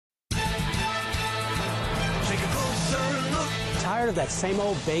Tired of that same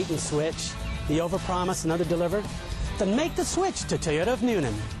old bait and switch? The overpromise and underdeliver? Then make the switch to Toyota of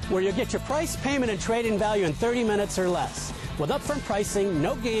Newnan, where you'll get your price, payment, and trade-in value in 30 minutes or less. With upfront pricing,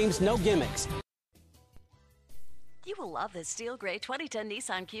 no games, no gimmicks. You will love this steel gray 2010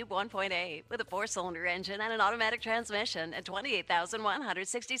 Nissan Cube 1.8 with a 4-cylinder engine and an automatic transmission and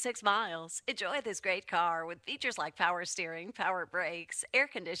 28,166 miles. Enjoy this great car with features like power steering, power brakes, air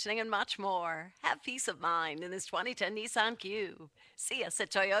conditioning, and much more. Have peace of mind in this 2010 Nissan Cube. See us at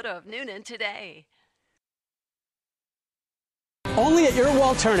Toyota of Newnan today. Only at your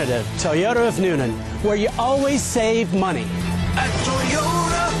alternative, Toyota of Newnan, where you always save money. At Toyota